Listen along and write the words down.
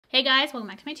Hey guys, welcome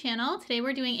back to my channel. Today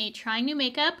we're doing a trying new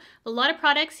makeup. A lot of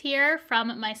products here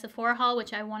from my Sephora haul,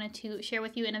 which I wanted to share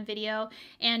with you in a video,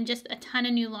 and just a ton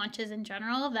of new launches in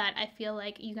general that I feel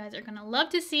like you guys are gonna love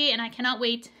to see, and I cannot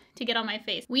wait to get on my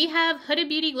face. We have Huda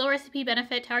Beauty, Glow Recipe,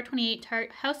 Benefit, Tower 28,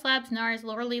 Tarte, Haus Labs, NARS,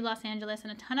 Laura Lee, Los Angeles,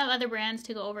 and a ton of other brands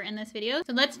to go over in this video.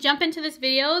 So let's jump into this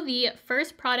video. The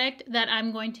first product that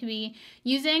I'm going to be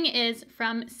using is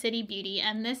from City Beauty,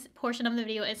 and this portion of the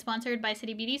video is sponsored by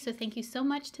City Beauty, so thank you so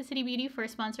much to City Beauty for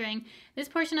sponsoring this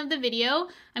portion of the video.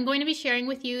 I'm going to be sharing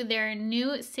with you their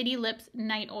new City Lips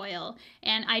Night Oil,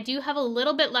 and I do have a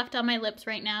little bit left on my lips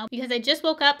right now because I just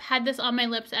woke up, had this on my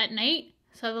lips at night,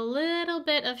 so I have a little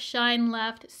bit of shine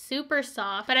left, super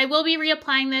soft, but I will be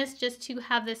reapplying this just to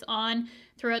have this on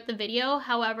throughout the video.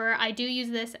 However, I do use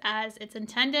this as it's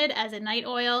intended, as a night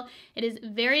oil. It is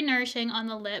very nourishing on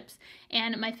the lips,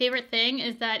 and my favorite thing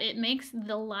is that it makes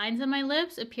the lines of my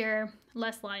lips appear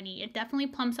less liney. It definitely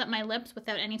plumps up my lips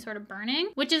without any sort of burning,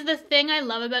 which is the thing I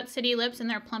love about City Lips and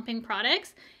their plumping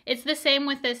products. It's the same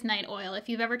with this night oil. If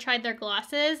you've ever tried their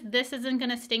glosses, this isn't going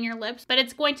to sting your lips, but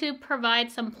it's going to provide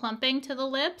some plumping to the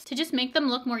lips to just make them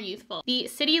look more youthful. The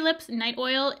City Lips Night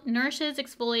Oil nourishes,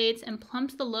 exfoliates, and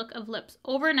plumps the look of lips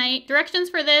overnight. Directions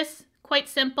for this: quite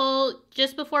simple.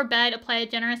 Just before bed, apply a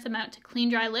generous amount to clean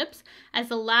dry lips as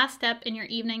the last step in your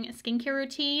evening skincare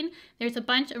routine. There's a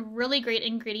bunch of really great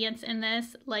ingredients in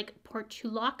this, like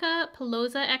portulaca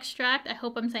pilosa extract. I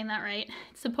hope I'm saying that right.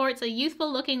 It supports a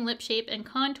youthful looking lip shape and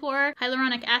contour.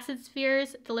 Hyaluronic acid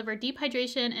spheres deliver deep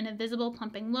hydration and a visible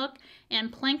plumping look.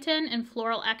 And plankton and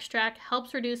floral extract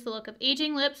helps reduce the look of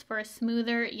aging lips for a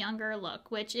smoother, younger look,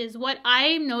 which is what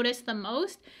I noticed the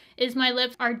most. Is my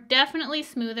lips are definitely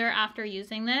smoother after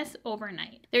using this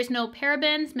overnight. There's no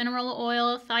parabens, mineral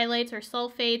oil, phthalates, or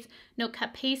sulfates, no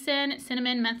capsaicin,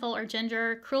 cinnamon, menthol, or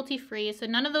ginger, cruelty-free, so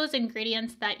none of those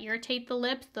ingredients that irritate the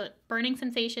lips, the burning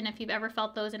sensation if you've ever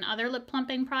felt those in other lip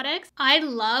plumping products. I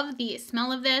love the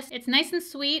smell of this. It's nice and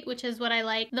sweet, which is what I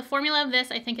like. The formula of this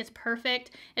I think is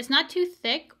perfect. It's not too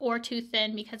thick or too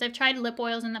thin, because I've tried lip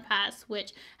oils in the past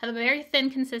which have a very thin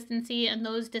consistency and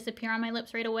those disappear on my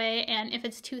lips right away, and if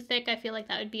it's too thick I feel like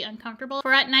that would be uncomfortable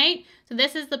for at night. So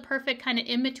this is the perfect kind of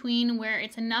in between where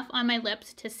it's enough on my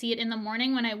lips to see it in the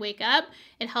morning when I wake up.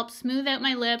 It helps smooth out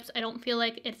my lips. I don't feel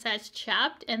like it's as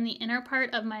chapped in the inner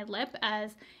part of my lip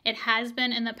as it has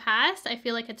been in the past. I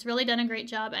feel like it's really done a great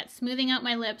job at smoothing out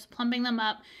my lips, plumping them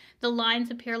up. The lines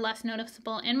appear less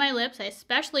noticeable in my lips. I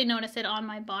especially notice it on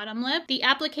my bottom lip. The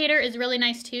applicator is really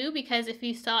nice too, because if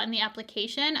you saw in the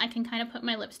application, I can kind of put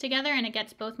my lips together and it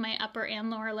gets both my upper and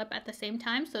lower lip at the same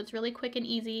time. So it's really quick and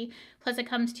easy. Plus it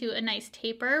comes to a nice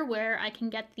taper where I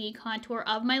can get the contour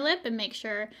of my lip and make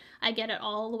sure I get it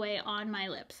all the way on my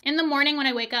lips. In the morning when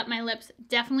I wake up, my lips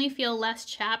definitely feel less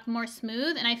chapped, more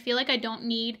smooth, and I feel like I don't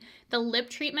need the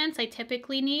lip treatments I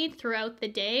typically need throughout the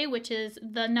day, which is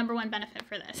the #1 benefit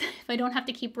for this. If I don't have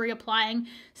to keep reapplying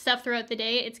stuff throughout the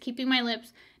day, it's keeping my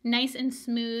lips nice and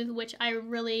smooth, which I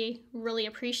really, really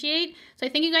appreciate. So I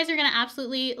think you guys are gonna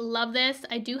absolutely love this.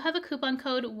 I do have a coupon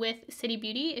code with City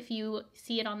Beauty. If you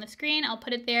see it on the screen, I'll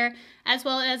put it there, as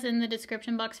well as in the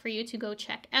description box for you to go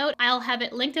check out. I'll have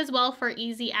it linked as well for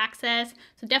easy access.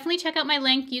 So definitely check out my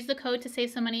link, use the code to save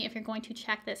some money if you're going to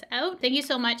check this out. Thank you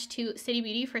so much to City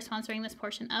Beauty for sponsoring this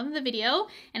portion of the video.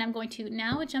 And I'm going to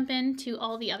now jump into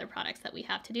all the other products that we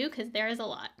have to do, because there is a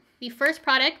lot. The first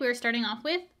product we're starting off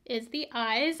with is the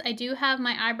eyes. I do have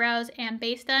my eyebrows and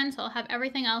base done, so I'll have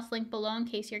everything else linked below in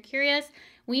case you're curious.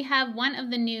 We have one of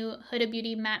the new Huda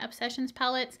Beauty Matte Obsessions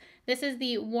palettes. This is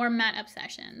the Warm Matte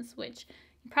Obsessions, which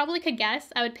you probably could guess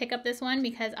I would pick up this one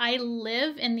because I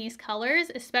live in these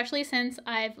colors, especially since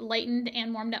I've lightened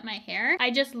and warmed up my hair. I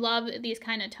just love these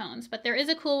kind of tones, but there is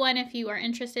a cool one if you are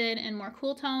interested in more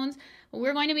cool tones.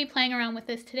 We're going to be playing around with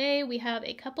this today. We have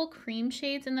a couple cream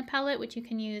shades in the palette, which you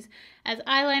can use as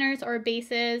eyeliners or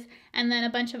bases, and then a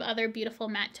bunch of other beautiful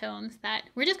matte tones that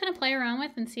we're just going to play around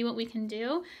with and see what we can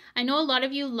do. I know a lot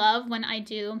of you love when I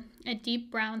do a deep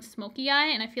brown smoky eye,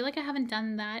 and I feel like I haven't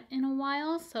done that in a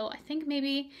while, so I think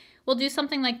maybe we'll do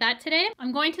something like that today.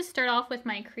 I'm going to start off with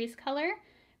my crease color.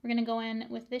 We're going to go in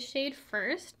with this shade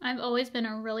first. I've always been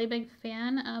a really big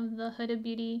fan of the Huda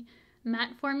Beauty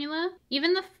matte formula.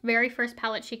 Even the very first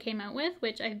palette she came out with,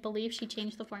 which I believe she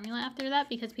changed the formula after that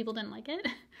because people didn't like it,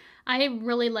 I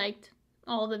really liked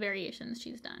all the variations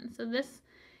she's done. So this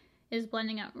is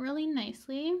blending out really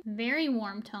nicely. Very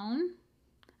warm tone.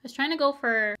 I was trying to go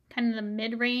for kind of the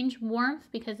mid-range warmth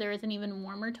because there is an even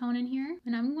warmer tone in here,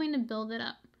 and I'm going to build it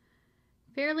up.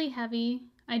 Fairly heavy.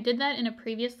 I did that in a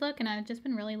previous look and I've just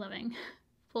been really loving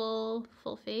full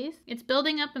face. It's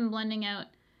building up and blending out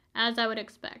as I would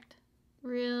expect.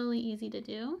 Really easy to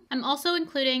do. I'm also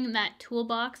including that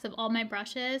toolbox of all my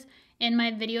brushes in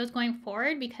my videos going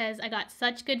forward because I got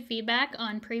such good feedback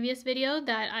on previous video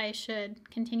that I should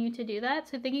continue to do that.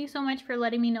 So thank you so much for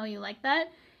letting me know you like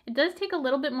that. It does take a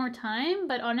little bit more time,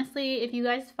 but honestly, if you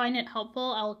guys find it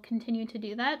helpful, I'll continue to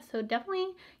do that. So definitely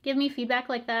give me feedback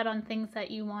like that on things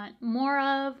that you want more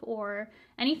of or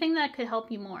anything that could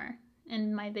help you more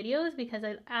in my videos because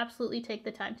I absolutely take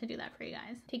the time to do that for you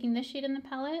guys. Taking this shade in the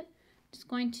palette, just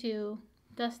going to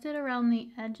dust it around the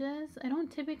edges. I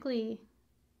don't typically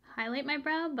highlight my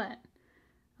brow, but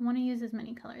I want to use as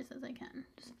many colors as I can.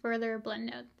 Just further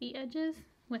blend out the edges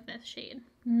with this shade.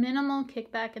 Minimal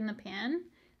kickback in the pan.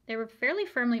 They were fairly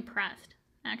firmly pressed,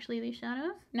 actually, these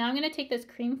shadows. Now I'm going to take this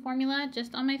cream formula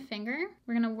just on my finger.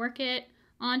 We're going to work it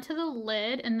onto the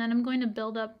lid, and then I'm going to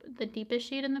build up the deepest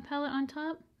shade in the palette on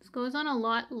top. This goes on a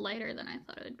lot lighter than I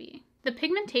thought it would be. The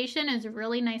pigmentation is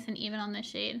really nice and even on this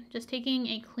shade. Just taking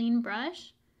a clean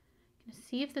brush,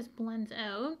 see if this blends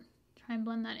out. Try and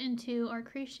blend that into our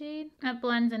crease shade. That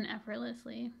blends in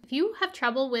effortlessly. If you have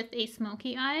trouble with a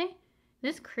smoky eye,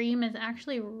 this cream is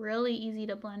actually really easy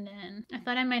to blend in. I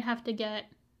thought I might have to get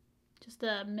just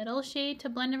a middle shade to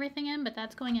blend everything in, but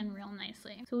that's going in real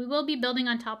nicely. So we will be building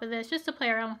on top of this just to play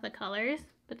around with the colors,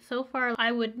 but so far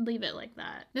I would leave it like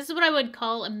that. This is what I would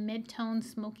call a mid-tone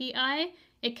smoky eye.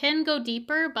 It can go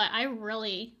deeper, but I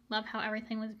really love how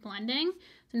everything was blending.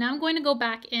 So now I'm going to go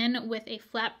back in with a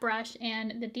flat brush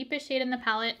and the deepest shade in the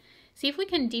palette, see if we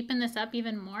can deepen this up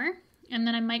even more. And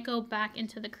then I might go back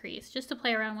into the crease just to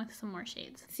play around with some more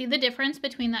shades. See the difference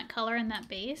between that color and that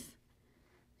base?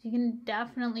 You can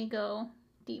definitely go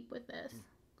deep with this.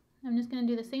 I'm just going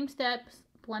to do the same steps,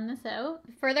 blend this out.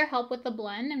 To further help with the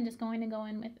blend, I'm just going to go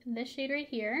in with this shade right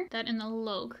here, that in the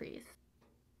low crease.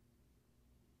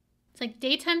 It's like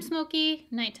daytime smoky,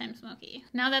 nighttime smoky.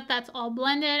 Now that that's all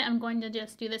blended, I'm going to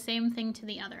just do the same thing to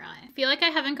the other eye. I feel like I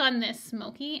haven't gotten this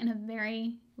smoky in a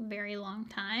very, very long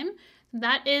time.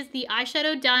 That is the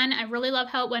eyeshadow done. I really love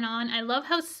how it went on. I love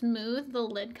how smooth the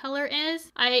lid color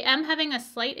is. I am having a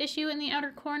slight issue in the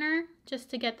outer corner just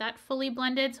to get that fully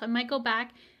blended. So I might go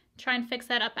back, try and fix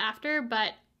that up after,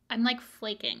 but I'm like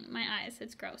flaking my eyes.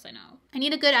 It's gross, I know. I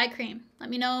need a good eye cream. Let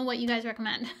me know what you guys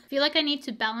recommend. I feel like I need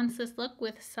to balance this look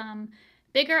with some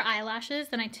bigger eyelashes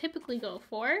than I typically go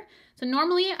for. So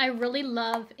normally I really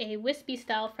love a wispy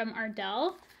style from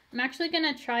Ardell. I'm actually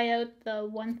gonna try out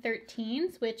the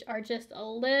 113s, which are just a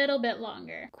little bit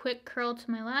longer. Quick curl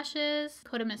to my lashes,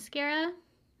 coat of mascara,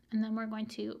 and then we're going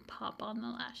to pop on the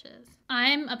lashes.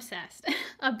 I'm obsessed.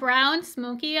 A brown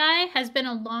smoky eye has been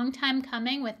a long time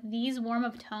coming with these warm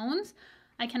of tones.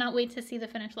 I cannot wait to see the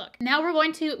finished look. Now we're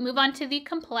going to move on to the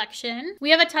complexion.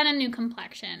 We have a ton of new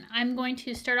complexion. I'm going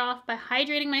to start off by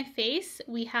hydrating my face.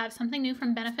 We have something new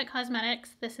from Benefit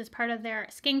Cosmetics. This is part of their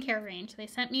skincare range. They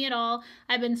sent me it all.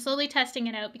 I've been slowly testing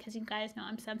it out because you guys know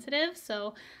I'm sensitive.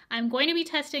 So I'm going to be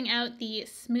testing out the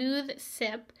Smooth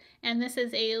Sip, and this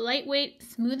is a lightweight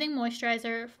smoothing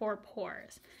moisturizer for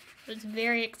pores. I was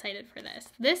very excited for this.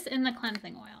 This in the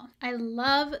cleansing oil. I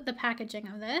love the packaging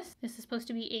of this. This is supposed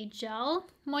to be a gel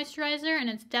moisturizer, and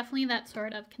it's definitely that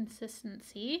sort of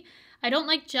consistency. I don't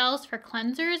like gels for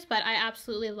cleansers, but I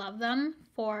absolutely love them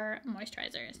for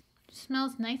moisturizers. It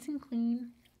smells nice and clean,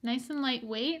 nice and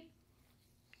lightweight,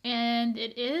 and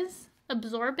it is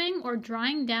absorbing or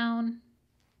drying down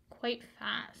quite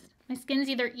fast. My skin's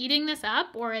either eating this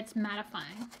up or it's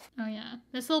mattifying. Oh yeah,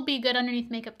 this will be good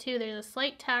underneath makeup too. There's a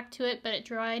slight tack to it, but it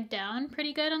dried down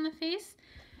pretty good on the face.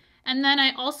 And then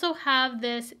I also have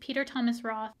this Peter Thomas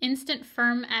Roth Instant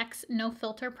Firm X No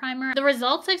Filter Primer. The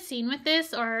results I've seen with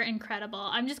this are incredible.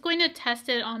 I'm just going to test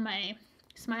it on my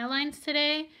smile lines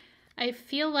today. I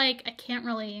feel like I can't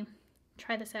really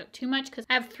try this out too much because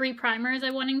I have 3 primers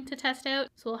I'm wanting to test out.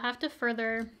 So we'll have to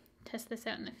further test this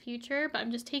out in the future, but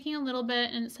I'm just taking a little bit,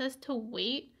 and it says to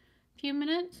wait a few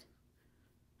minutes.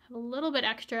 I have a little bit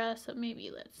extra, so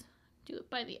maybe let's do it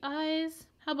by the eyes.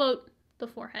 How about the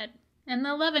forehead? And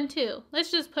the 11 too. Let's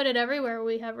just put it everywhere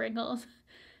we have wrinkles.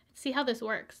 See how this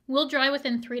works. We'll dry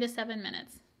within 3 to 7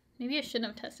 minutes. Maybe I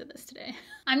shouldn't have tested this today.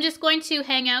 I'm just going to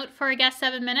hang out for I guess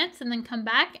 7 minutes and then come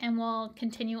back and we'll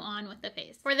continue on with the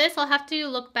face. For this, I'll have to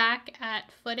look back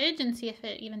at footage and see if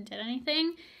it even did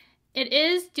anything. It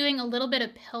is doing a little bit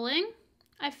of pilling,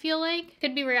 I feel like.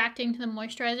 Could be reacting to the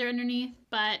moisturizer underneath,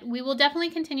 but we will definitely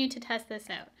continue to test this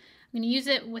out. I'm going to use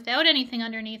it without anything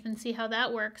underneath and see how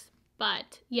that works.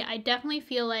 But yeah, I definitely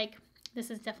feel like this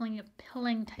is definitely a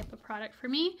pilling type of product for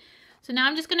me. So now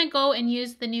I'm just going to go and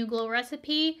use the new Glow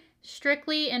Recipe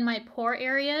strictly in my pore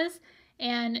areas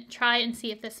and try and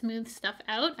see if this smooths stuff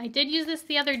out. I did use this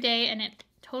the other day and it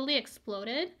totally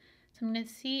exploded. So So I'm going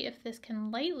to see if this can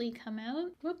lightly come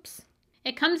out. Whoops.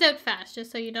 It comes out fast,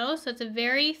 just so you know. So it's a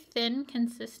very thin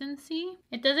consistency.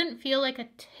 It doesn't feel like a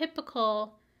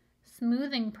typical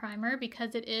smoothing primer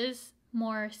because it is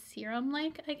more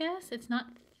serum-like, I guess. It's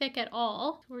not thick at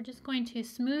all. So we're just going to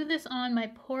smooth this on my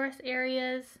porous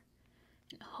areas.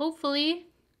 And hopefully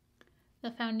the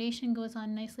foundation goes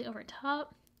on nicely over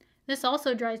top. This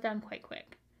also dries down quite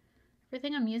quick.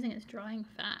 Everything I'm using is drying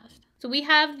fast. So we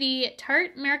have the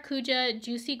Tarte Maracuja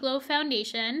Juicy Glow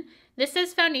Foundation. This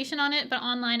says foundation on it, but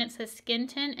online it says skin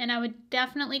tint, and I would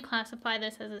definitely classify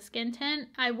this as a skin tint.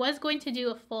 I was going to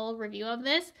do a full review of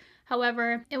this.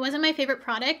 However, it wasn't my favorite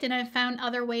product, and I found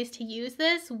other ways to use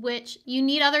this, which you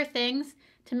need other things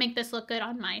to make this look good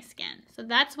on my skin. So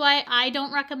that's why I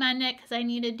don't recommend it, because I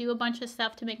need to do a bunch of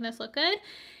stuff to make this look good.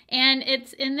 And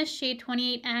it's in the shade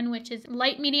 28N, which is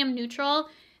light medium neutral.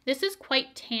 This is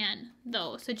quite tan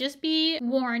though, so just be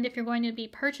warned if you're going to be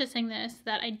purchasing this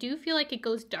that I do feel like it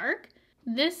goes dark.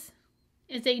 This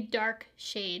is a dark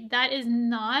shade. That is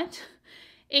not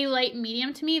a light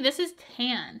medium to me. This is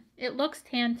tan. It looks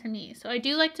tan to me. So I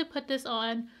do like to put this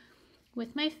on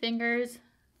with my fingers,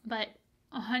 but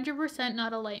 100%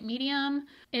 not a light medium.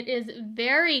 It is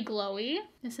very glowy.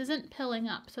 This isn't pilling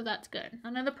up, so that's good.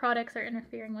 None of the products are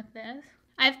interfering with this.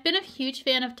 I've been a huge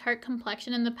fan of Tarte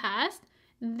Complexion in the past.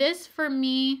 This, for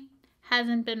me,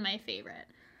 hasn't been my favorite.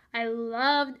 I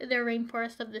loved their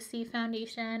Rainforest of the Sea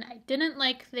foundation. I didn't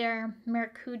like their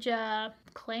Maracuja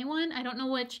clay one. I don't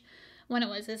know which one it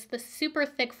was. It's the super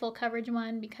thick full coverage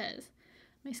one because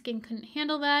my skin couldn't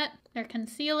handle that. Their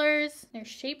concealers, their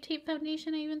Shape Tape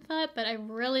foundation I even thought, but I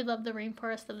really love the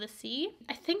Rainforest of the Sea.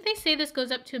 I think they say this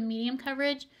goes up to a medium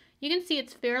coverage. You can see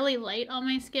it's fairly light on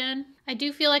my skin. I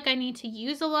do feel like I need to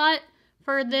use a lot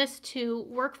for this to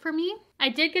work for me. I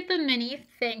did get the mini,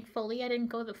 thankfully. I didn't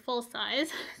go the full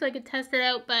size so I could test it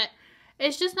out, but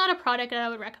it's just not a product that I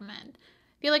would recommend.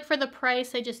 I feel like for the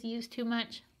price, I just used too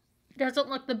much. It doesn't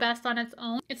look the best on its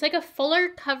own. It's like a fuller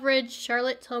coverage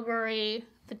Charlotte Tilbury,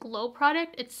 the Glow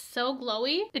product. It's so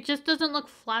glowy. It just doesn't look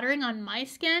flattering on my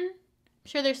skin. I'm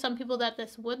sure there's some people that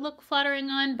this would look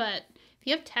flattering on, but if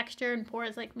you have texture and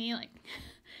pores like me, like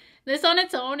this on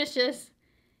its own is just,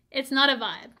 it's not a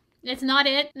vibe. It's not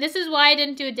it. This is why I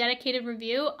didn't do a dedicated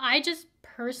review. I just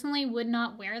personally would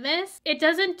not wear this. It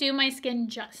doesn't do my skin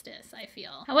justice, I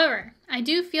feel. However, I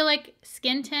do feel like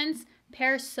skin tints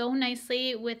pair so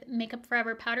nicely with Makeup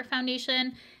Forever powder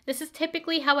foundation. This is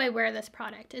typically how I wear this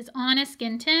product, is on a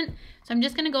skin tint. So I'm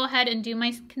just gonna go ahead and do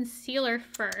my concealer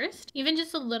first. Even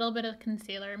just a little bit of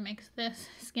concealer makes this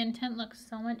skin tint look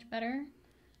so much better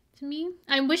to me.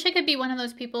 I wish I could be one of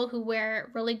those people who wear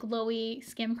really glowy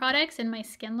skin products and my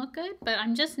skin look good, but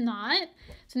I'm just not.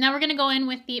 So now we're gonna go in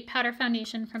with the powder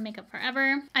foundation from Makeup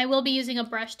Forever. I will be using a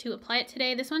brush to apply it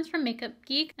today. This one's from Makeup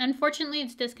Geek. Unfortunately,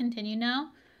 it's discontinued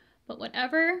now, but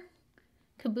whatever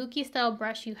kabuki style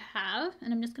brush you have,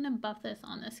 and I'm just gonna buff this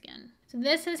on the skin. So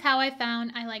this is how I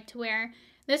found I like to wear.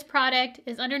 This product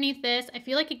is underneath this. I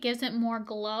feel like it gives it more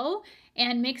glow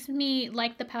and makes me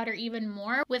like the powder even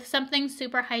more with something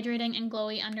super hydrating and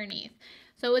glowy underneath.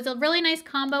 So it was a really nice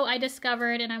combo I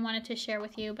discovered and I wanted to share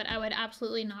with you, but I would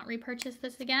absolutely not repurchase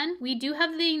this again. We do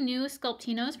have the new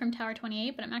Sculptinos from Tower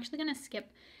 28, but I'm actually gonna skip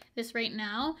this right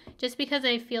now just because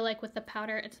I feel like with the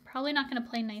powder it's probably not going to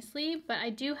play nicely, but I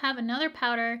do have another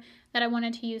powder that I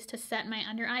wanted to use to set my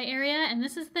under eye area, and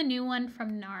this is the new one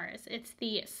from NARS. It's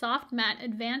the Soft Matte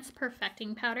Advanced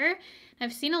Perfecting Powder.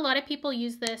 I've seen a lot of people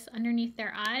use this underneath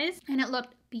their eyes and it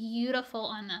looked beautiful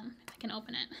on them. If I can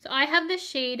open it. So I have the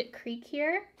shade Creek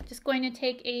here. Just going to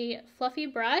take a fluffy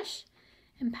brush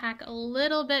and pack a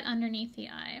little bit underneath the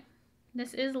eye.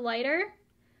 This is lighter,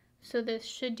 so this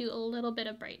should do a little bit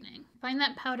of brightening. Find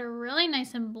that powder really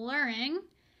nice and blurring.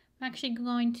 I'm actually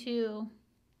going to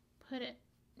put it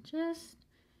just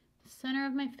the center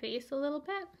of my face a little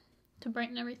bit to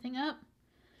brighten everything up.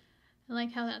 I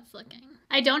like how that's looking.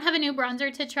 I don't have a new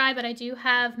bronzer to try, but I do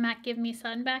have MAC Give Me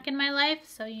Sun back in my life,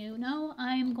 so you know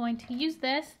I'm going to use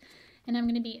this and I'm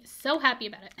going to be so happy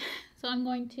about it. So I'm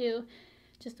going to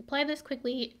just apply this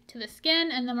quickly to the skin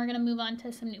and then we're going to move on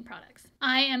to some new products.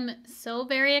 I am so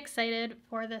very excited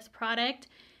for this product.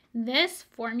 This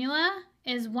formula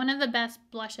is one of the best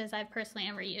blushes I've personally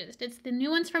ever used. It's the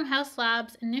new ones from Haus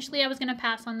Labs. Initially I was going to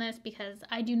pass on this because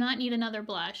I do not need another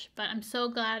blush, but I'm so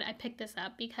glad I picked this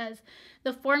up because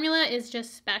the formula is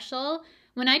just special.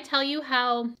 When I tell you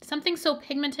how something so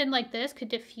pigmented like this could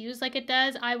diffuse like it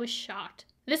does, I was shocked.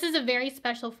 This is a very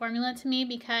special formula to me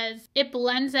because it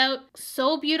blends out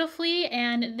so beautifully,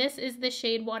 and this is the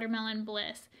shade Watermelon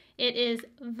Bliss. It is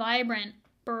vibrant,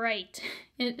 bright.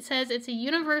 It says it's a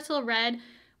universal red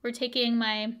we're taking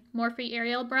my Morphe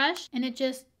Ariel brush, and it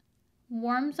just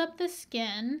warms up the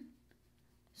skin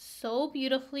so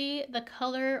beautifully. The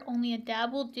color, only a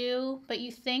dab will do, but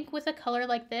you think with a color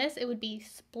like this it would be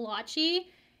splotchy.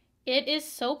 It is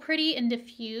so pretty and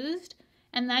diffused,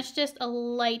 and that's just a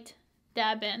light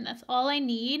dab in. That's all I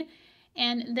need.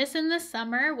 And this in the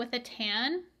summer with a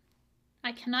tan,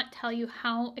 I cannot tell you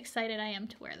how excited I am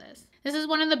to wear this. This is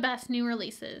one of the best new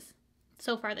releases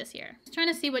so far this year. Just trying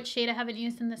to see what shade I haven't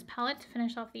used in this palette to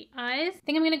finish off the eyes. I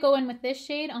think I'm going to go in with this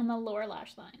shade on the lower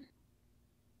lash line.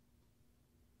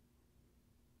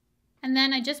 And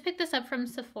then I just picked this up from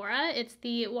Sephora. It's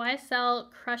the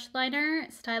YSL Crush Liner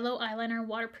Stylo Eyeliner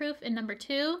Waterproof in number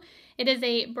 2. It is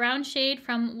a brown shade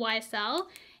from YSL.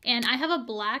 And I have a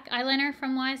black eyeliner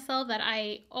from YSL that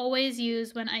I always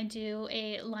use when I do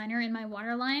a liner in my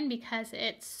waterline because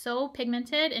it's so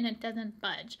pigmented and it doesn't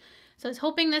budge. So I was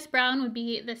hoping this brown would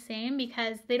be the same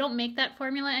because they don't make that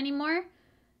formula anymore.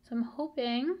 So I'm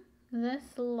hoping this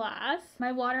lasts.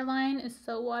 My waterline is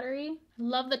so watery. I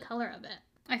love the color of it.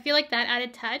 I feel like that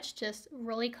added touch just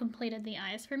really completed the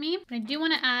eyes for me. But I do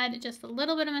want to add just a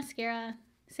little bit of mascara.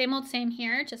 Same old same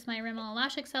here, just my Rimmel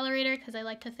Lash Accelerator because I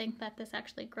like to think that this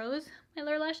actually grows my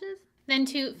lower lashes. Then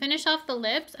to finish off the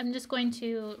lips, I'm just going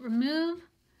to remove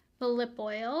the lip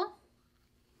oil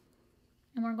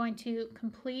and we're going to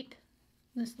complete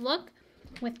this look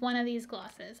with one of these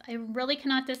glosses. I really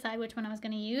cannot decide which one I was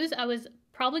going to use. I was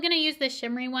probably going to use this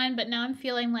shimmery one, but now I'm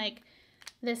feeling like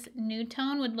this nude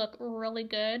tone would look really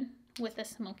good with a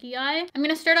smoky eye. I'm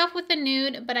going to start off with the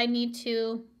nude, but I need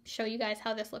to show you guys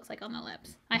how this looks like on the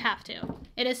lips. I have to.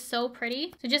 It is so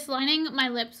pretty. So just lining my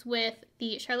lips with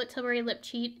the Charlotte Tilbury Lip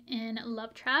Cheat in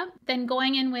Love Trap, then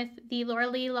going in with the Laura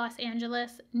Lee Los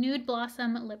Angeles Nude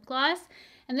Blossom Lip Gloss.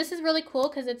 And this is really cool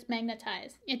because it's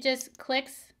magnetized. It just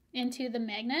clicks into the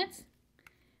magnets.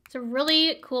 It's a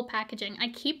really cool packaging. I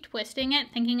keep twisting it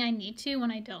thinking I need to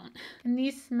when I don't. And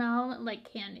these smell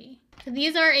like candy. So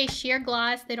these are a sheer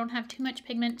gloss. They don't have too much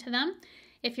pigment to them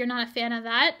if you're not a fan of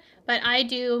that. But I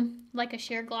do like a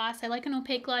sheer gloss. I like an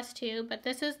opaque gloss too. But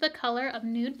this is the color of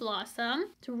Nude Blossom.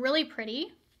 It's really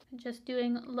pretty. Just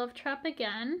doing Love Trap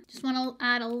again. Just want to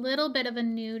add a little bit of a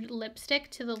nude lipstick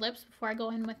to the lips before I go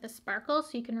in with the sparkle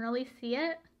so you can really see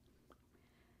it.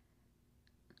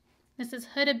 This is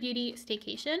Huda Beauty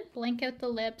Staycation. Blank out the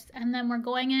lips, and then we're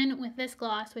going in with this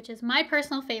gloss, which is my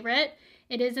personal favorite.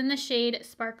 It is in the shade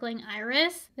Sparkling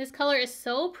Iris. This color is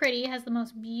so pretty, has the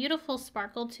most beautiful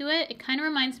sparkle to it. It kind of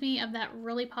reminds me of that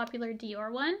really popular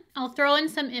Dior one. I'll throw in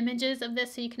some images of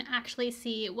this so you can actually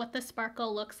see what the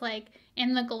sparkle looks like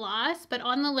in the gloss, but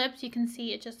on the lips you can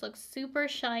see it just looks super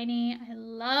shiny. I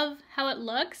love how it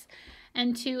looks.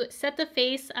 And to set the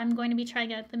face, I'm going to be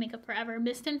trying out the Makeup Forever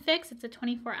Mist and Fix. It's a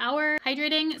 24-hour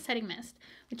hydrating setting mist,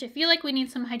 which I feel like we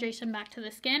need some hydration back to the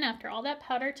skin after all that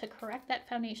powder to correct that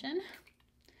foundation.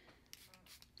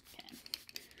 Okay.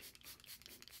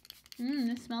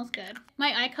 This smells good.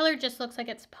 My eye color just looks like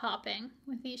it's popping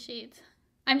with these shades.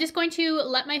 I'm just going to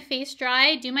let my face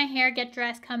dry, do my hair, get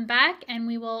dressed, come back, and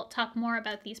we will talk more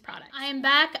about these products. I am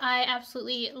back. I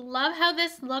absolutely love how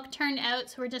this look turned out,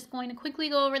 so we're just going to quickly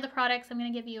go over the products. I'm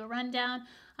going to give you a rundown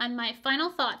on my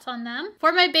final thoughts on them.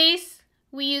 For my base,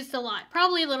 we used a lot.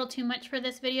 Probably a little too much for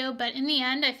this video, but in the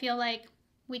end, I feel like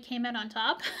we came out on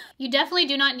top. You definitely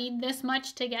do not need this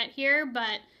much to get here,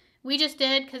 but we just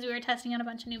did because we were testing out a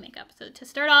bunch of new makeup. So to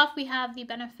start off, we have the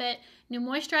Benefit New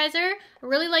Moisturizer. I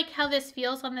really like how this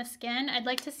feels on the skin. I'd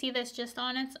like to see this just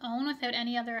on its own without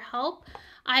any other help.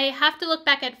 I have to look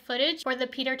back at footage for the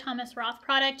Peter Thomas Roth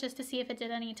product just to see if it did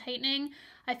any tightening.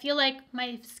 I feel like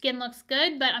my skin looks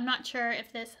good, but I'm not sure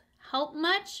if this helped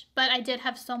much, but I did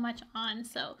have so much on,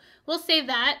 so we'll save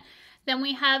that. Then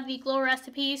we have the Glow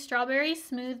Recipe Strawberry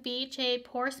Smooth BHA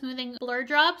Pore Smoothing Blur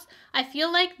Drops. I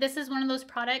feel like this is one of those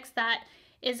products that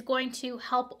is going to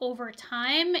help over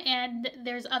time, and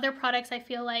there's other products I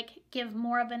feel like give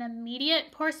more of an immediate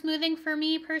pore smoothing for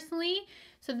me personally.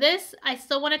 So this I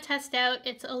still want to test out.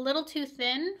 It's a little too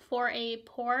thin for a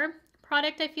pore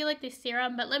product, I feel like, the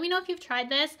serum, but let me know if you've tried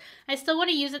this. I still want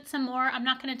to use it some more. I'm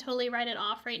not going to totally write it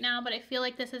off right now, but I feel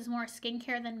like this is more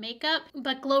skincare than makeup.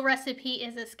 But Glow Recipe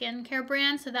is a skincare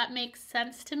brand, so that makes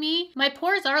sense to me. My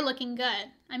pores are looking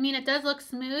good. I mean, it does look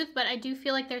smooth, but I do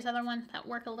feel like there's other ones that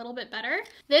work a little bit better.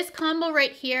 This combo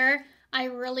right here, I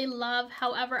really love.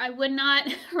 However, I would not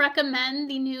recommend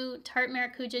the new Tarte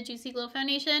Maracuja Juicy Glow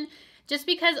Foundation, just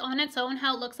because on its own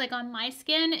how it looks like on my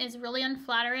skin is really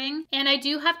unflattering. And I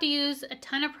do have to use a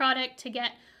ton of product to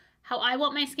get how I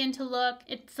want my skin to look.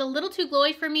 It's a little too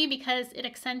glowy for me because it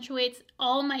accentuates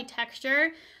all my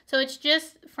texture. So it's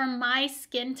just, for my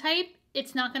skin type,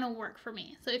 it's not going to work for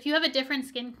me. So if you have a different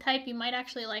skin type, you might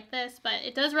actually like this, but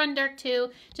it does run dark too.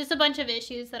 Just a bunch of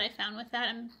issues that I found with that.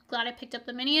 I'm glad I picked up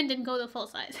the mini and didn't go the full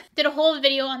size. Did a whole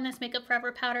video on this Makeup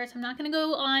Forever powder, so I'm not going to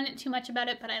go on too much about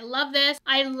it, but I love this.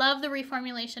 I love the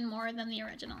reformulation more than the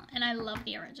original, and I love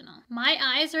the original. My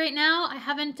eyes right now, I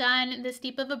haven't done this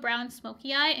deep of a brown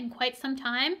smoky eye in quite some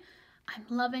time. I'm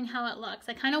loving how it looks.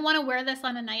 I kind of want to wear this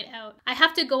on a night out. I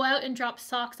have to go out and drop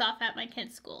socks off at my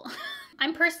kids' school.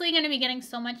 I'm personally going to be getting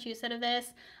so much use out of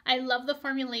this. I love the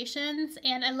formulations,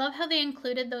 and I love how they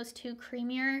included those two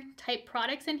creamier type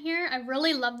products in here. I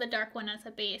really love the dark one as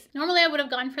a base. Normally I would have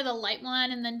gone for the light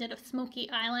one and then did a smoky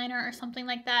eyeliner or something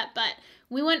like that, but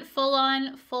we went full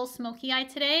on full smoky eye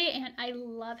today, and I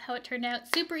love how it turned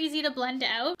out. Super easy to blend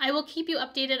out. I will keep you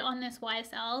updated on this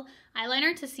YSL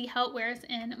eyeliner to see how it wears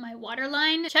in my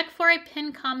waterline. Check for a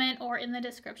pinned comment or in the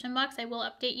description box. I will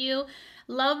update you.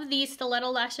 Love these stiletto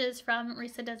lashes from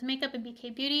Risa Does Makeup and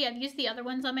BK Beauty. I've used the other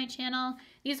ones on my channel.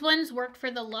 These ones worked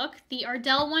for the look. The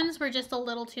Ardell ones were just a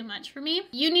little too much for me.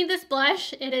 You need this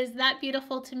blush. It is that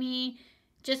beautiful to me.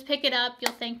 Just pick it up.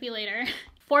 You'll thank me later.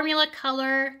 Formula,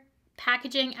 color,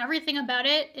 packaging, everything about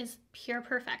it is pure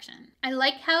perfection. I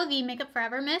like how the Makeup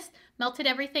Forever mist melted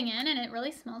everything in, and it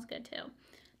really smells good too.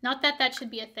 Not that that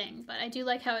should be a thing, but I do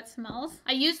like how it smells.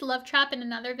 I used Love Trap in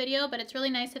another video, but it's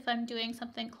really nice if I'm doing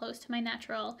something close to my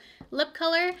natural lip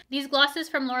color. These glosses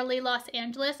from Laura Lee Los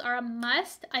Angeles are a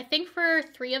must. I think for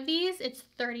 3 of these, it's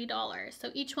 $30. So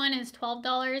each one is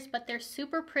 $12, but they're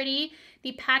super pretty.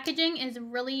 The packaging is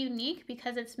really unique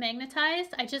because it's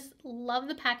magnetized. I just love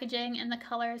the packaging, and the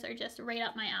colors are just right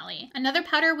up my alley. Another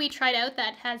powder we tried out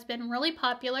that has been really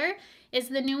popular is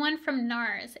the new one from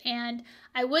NARS, and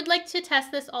I would like to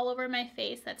test this all over my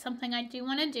face. That's something I do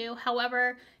want to do.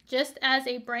 However, just as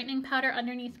a brightening powder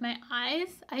underneath my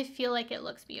eyes, I feel like it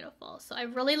looks beautiful. So I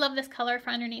really love this color for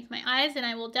underneath my eyes, and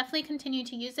I will definitely continue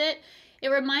to use it. It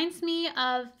reminds me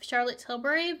of Charlotte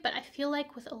Tilbury, but I feel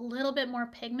like with a little bit more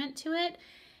pigment to it,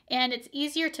 and it's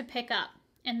easier to pick up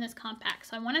in this compact.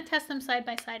 So I want to test them side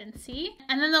by side and see.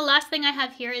 And then the last thing I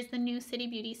have here is the new City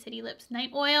Beauty City Lips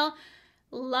Night Oil.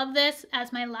 Love this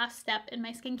as my last step in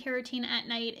my skincare routine at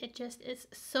night. It just is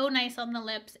so nice on the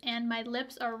lips, and my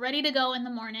lips are ready to go in the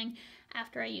morning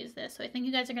after I use this. So I think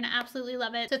you guys are going to absolutely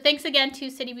love it. So thanks again to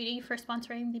City Beauty for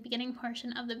sponsoring the beginning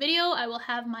portion of the video. I will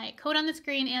have my code on the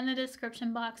screen and the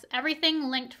description box, everything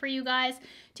linked for you guys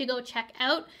to go check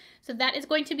out. So that is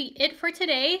going to be it for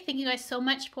today. Thank you guys so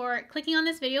much for clicking on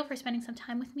this video, for spending some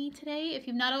time with me today. If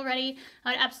you've not already,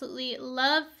 I would absolutely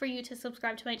love for you to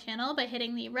subscribe to my channel by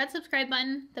hitting the red subscribe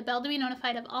button, the bell to be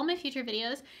notified of all my future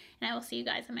videos, and I will see you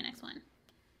guys in my next one.